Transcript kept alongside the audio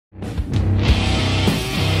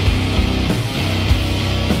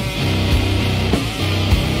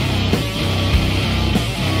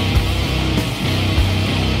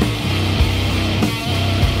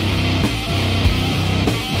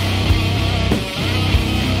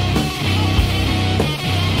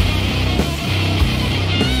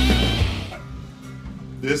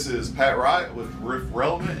This is Pat Wright with Riff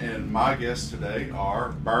Relevant, and my guests today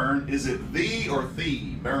are Burn. Is it the or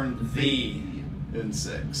the? Burn the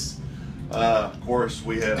Insects. Of course,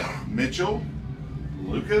 we have Mitchell,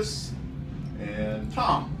 Lucas, and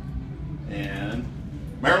Tom. And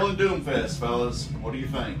Maryland Doomfest, fellas. What do you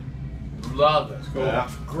think? Love it. Cool. Yeah.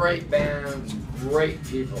 Great bands, great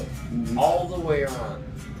people, all the way around.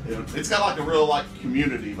 It's got like a real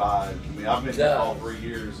community vibe to me. I've been here all 3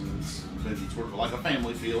 years, and it's been sort of like a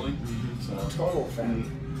family feeling. So, total family.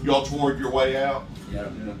 You all toured your way out? Yeah.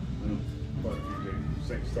 Quite a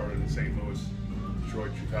few days. Started in St. Louis,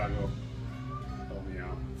 Detroit, Chicago.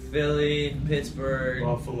 Philly, Pittsburgh,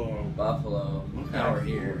 Buffalo. Okay. Now we're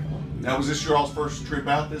here. Now, was this your all's first trip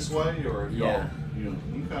out this way, or yeah?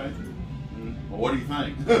 Okay. Well, what do you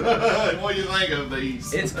think? What do you think of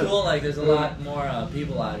these? It's cool. Like, there's a lot more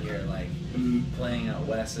people out here. Like playing out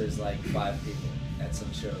west, there's like 5 people at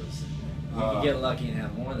some shows. You can get lucky and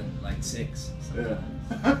have more than like 6. Yeah.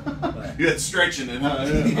 But, Yeah, it's stretching it, huh?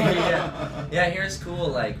 yeah. Here it's cool.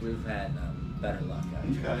 Like, we've had better luck out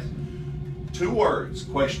here. Okay. 2 words.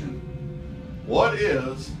 Question. What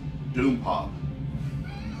is Doom Pop?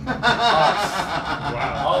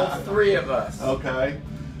 Wow. All 3 of us. Okay.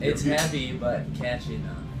 It's heavy but catchy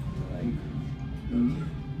enough.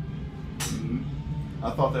 I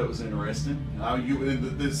thought that was interesting. You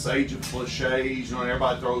in this age of cliches,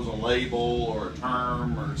 everybody throws a label or a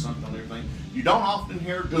term or something and everything. You don't often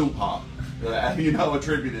hear Doom Pop,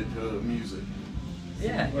 attributed to music.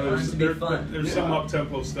 Yeah, it Well, wants to be fun. There's some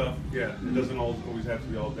up-tempo stuff. Yeah, it doesn't always have to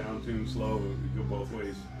be all down-tuned, slow. It can go both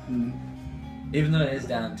ways. Even though it is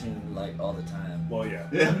down tuned like all the time. Well, yeah.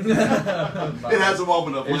 It has a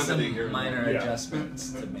moment of There's levity some here. minor adjustments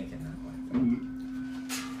to make it not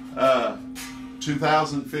like that.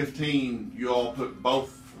 2015, you all put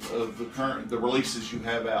both of the releases you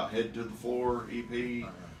have out, Head to the Floor EP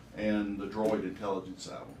and the Droid Intelligence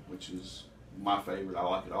album, which is my favorite. I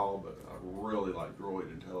like it all, but I really like Droid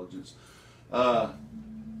Intelligence. How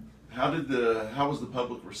was the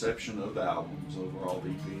public reception of the albums overall, the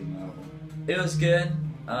EP and the album? It was good.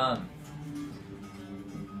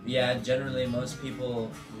 Yeah, generally most people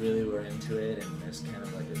really were into it, and there's kind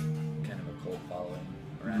of a cult following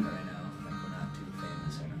around it right now. Like, we're not too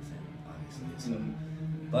famous or nothing, obviously. So,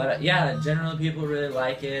 but yeah, generally people really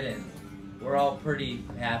like it, and we're all pretty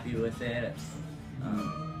happy with it.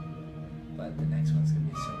 But the next one's gonna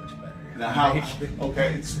be so much better. Now,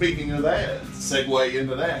 okay, speaking of that, segue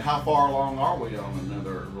into that, how far along are we on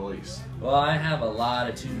another release? Well, I have a lot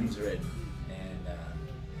of tunes written, and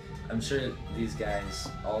I'm sure these guys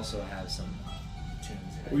also have some tunes.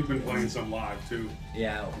 We've been playing some live, too.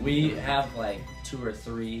 Yeah, we have like 2 or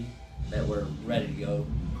 3 that we're ready to go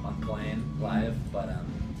on playing live, but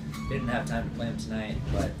didn't have time to play them tonight,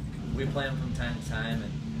 but we play them from time to time,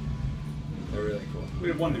 and they're really cool. We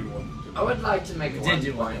have one new one. I would like to make We one did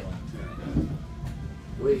do one. point.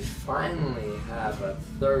 We finally have a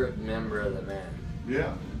 3rd member of the band.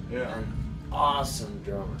 Yeah. An awesome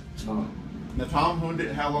drummer, Tom. Now, Tom,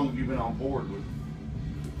 how long have you been on board with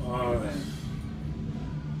the band?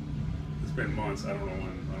 It's been months. I don't know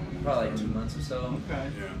when. Probably like 2 months or so.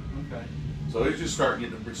 Okay. Yeah. Okay. So it's just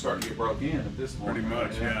starting to get broke in at this point. Pretty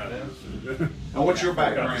much, yeah. And what's your We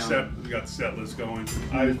got background? the set list going.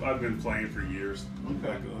 I've been playing for years. Okay.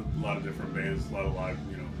 Like a lot of different bands, a lot of live,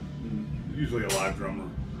 usually a live drummer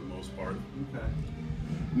for the most part. Okay.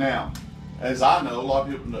 Now, as I know, a lot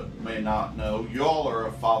of people may not know, you all are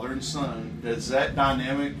a father and son. Does that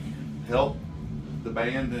dynamic help the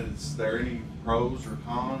band? Is there any pros or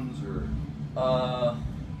cons or? Well,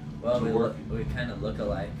 we kind of look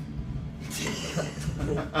alike.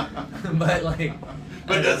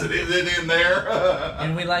 But does it in there?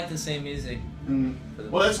 And we like the same music.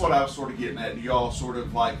 Well, that's what I was sort of getting at. You all sort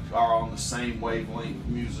of are on the same wavelength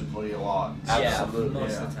musically a lot. Absolutely.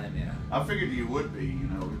 Most of the time, yeah. I figured you would be,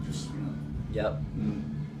 just. Yep.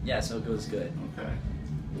 Yeah, so it goes good. Okay.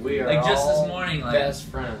 We are Like just all this morning, best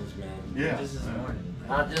friends, man. Yeah. Just this morning.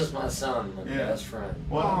 Not just my son, but best friend.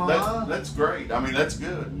 Well, that's great. I mean, that's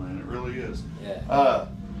good, man. It really is. Yeah.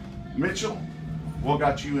 Mitchell, what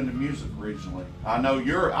got you into music originally? I know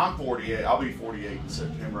I'm 48. I'll be 48 in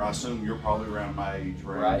September. I assume you're probably around my age range.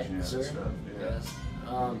 Right, and sir. stuff. Yeah. Yes.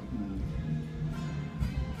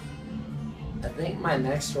 I think my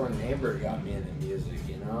next door neighbor got me into music.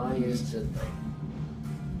 I used to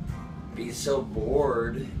be so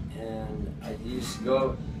bored, and I used to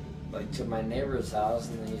go to my neighbor's house,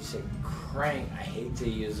 and they used to crank. I hate to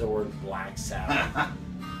use the word Black Sabbath,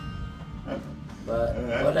 but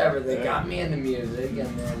whatever. They got me into music,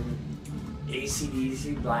 and then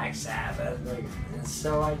AC/DC, Black Sabbath, like, and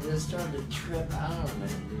so I just started to trip out on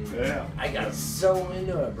it, dude. Yeah. I got so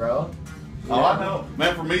into it, bro. Oh, I know.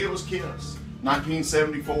 Man, for me it was Kiss.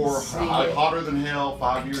 1974, See, hotter than hell,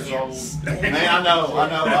 5 years can't old. stand Man, I know.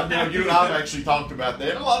 You and I have actually talked about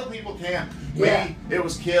that. A lot of people can't. Yeah. Me, it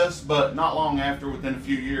was Kiss, but not long after, within a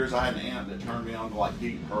few years, I had an aunt that turned me on to like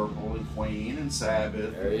Deep Purple and Queen and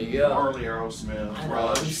Sabbath. There you go. Early Aerosmith, I know,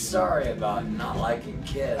 Rush. I'm sorry about not liking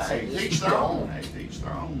Kiss. Hey, I just teach their own. don't. Hey, teach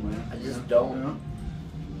their own, man. I just don't. Yeah.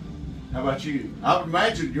 How about you? I would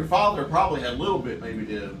imagine your father probably had a little bit maybe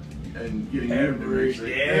to in getting you into Every music.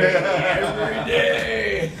 day, every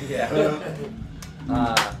day. Yeah.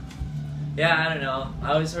 Yeah, I don't know.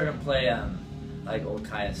 I always heard him play like old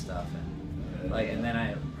Kaya stuff, and then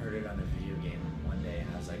I heard it on a video game one day, and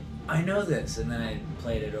I was like, I know this, and then I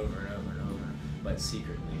played it over and over and over, but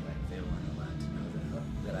secretly, like they weren't allowed to know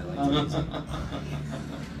that I liked music.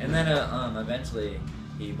 And then eventually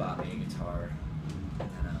he bought me a guitar.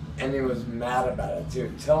 And he was mad about it too.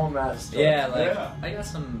 Tell him that story. Yeah, like Yeah. I got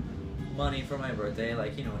some money for my birthday,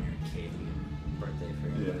 like when you're a kid, you get a birthday for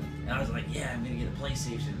your Yeah. And I was like, yeah, I'm gonna get a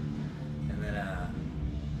PlayStation. And then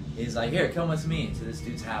he's like, here, come with me to this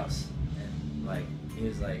dude's house. And like he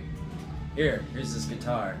was like, here's this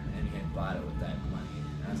guitar, and he had bought it with that money.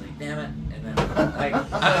 And I was like, damn it. And then like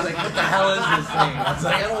I was like, what the hell is this thing? I was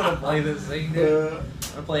like, I don't want to play this thing, dude.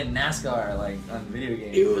 I play NASCAR like on video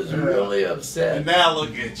games. He was really upset. And now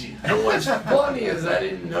look at you. And what's funny is I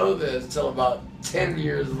didn't know this until about 10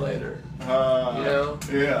 years later. You know?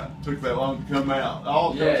 Yeah, took that long to come out.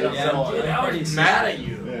 All Yeah, comes out yeah, so dude, hard. I was mad at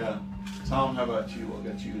you. Yeah. Tom, how about you? What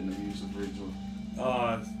got you into music originally?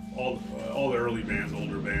 All the early bands,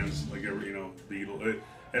 older bands, like Beatles.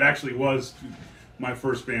 It actually was my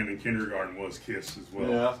first band in kindergarten was Kiss as well.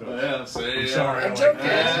 Yeah, so yeah. See, I'm sorry. It's I like okay.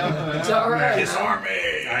 that. It's all right. Kiss Army.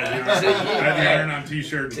 I had the iron-on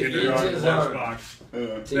T-shirt in To each kindergarten, his lunch own. box.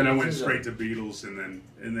 To Then I each went his straight to Beatles, and then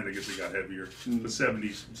I guess it got heavier. The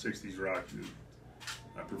 70s, 60s rock.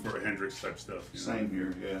 I prefer Hendrix type stuff. Same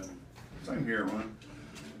here, yeah. Same here, man.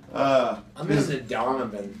 I'm into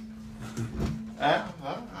Donovan. I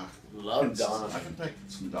Love Donovan. I can take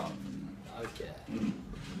some Donovan. Okay.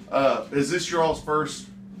 Is this your all's first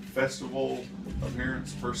festival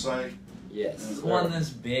appearance per se? Yes. One this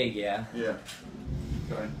big, yeah. Yeah.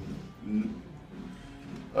 Okay.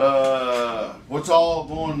 What's all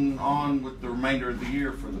going on with the remainder of the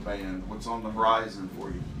year for the band? What's on the horizon for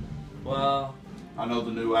you? Well, I know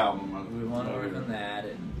the new album. we want to work on that,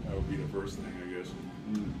 and That would be the first thing, I guess.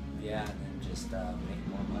 yeah, and then just make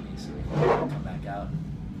more money so we can come back out.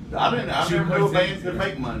 I never Shoot knew a more band things, could yeah.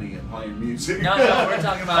 make money at playing music. No, we're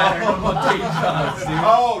talking about our normal day jobs, dude.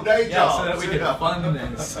 Oh, day Yeah, jobs. so that we can fund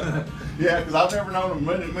this. Yeah, because I've never known of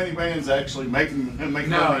many bands actually making No,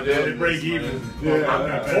 money. dude, doing They break this, even. man. Yeah.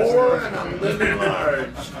 I'm poor and I'm living large.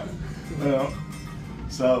 Yeah.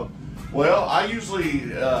 So, well, I usually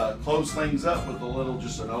close things up with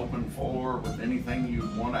just an open floor with anything you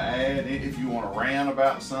want to add. If you want to rant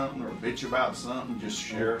about something or bitch about something, just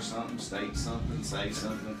share something, state something, say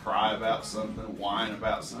something, cry about something, whine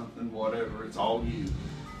about something, whatever. It's all you.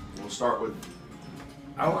 We'll start with.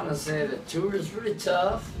 I want to say the tour is really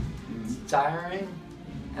tough. It's tiring.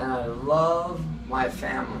 And I love my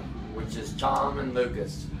family, which is Tom and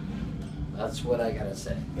Lucas. That's what I gotta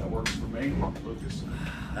say. That works for me, Lucas.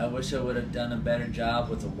 I wish I would have done a better job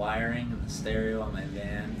with the wiring and the stereo on my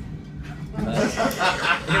van.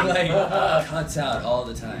 It like cuts out all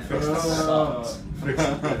the time. It sucks.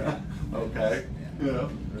 Okay. Yeah. Yeah.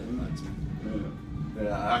 Really bugs me.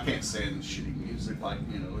 Yeah, I can't stand shitty music like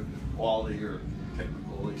quality or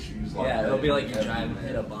technical issues. Like Yeah, that. it'll be like you drive and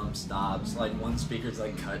hit a bump, stops. Like one speaker's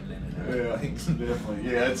like cutting in and out. Yeah, definitely.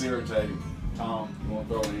 Yeah, it's irritating. Tom, you won't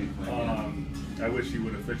throw anything in. I wish you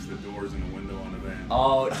would have fixed the doors and the window on the van.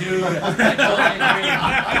 Oh, dude, I totally agree.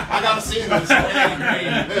 I gotta see this.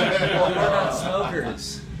 Well, we're not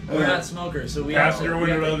smokers. We're not smokers, so we have to. Passenger We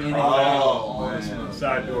have window to doesn't integrate open. all the man. smoke.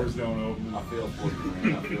 Side doors don't open. I feel for you,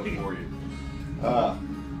 man. I feel for you.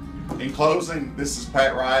 In closing, this is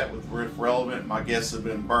Pat Wright with Riff Relevant. My guests have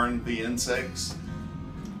been Burn the Insects,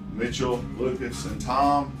 Mitchell, Lucas, and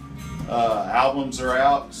Tom. Albums are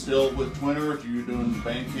out still with Twitter if you're doing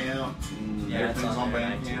Bandcamp. And Yeah, it's everything's on on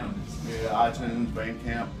there, Bandcamp. iTunes. Yeah, iTunes,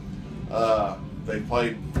 Bandcamp. They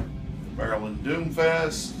played Maryland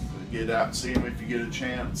Doomfest. Get out and see them if you get a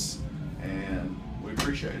chance. And we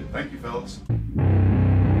appreciate it. Thank you, fellas.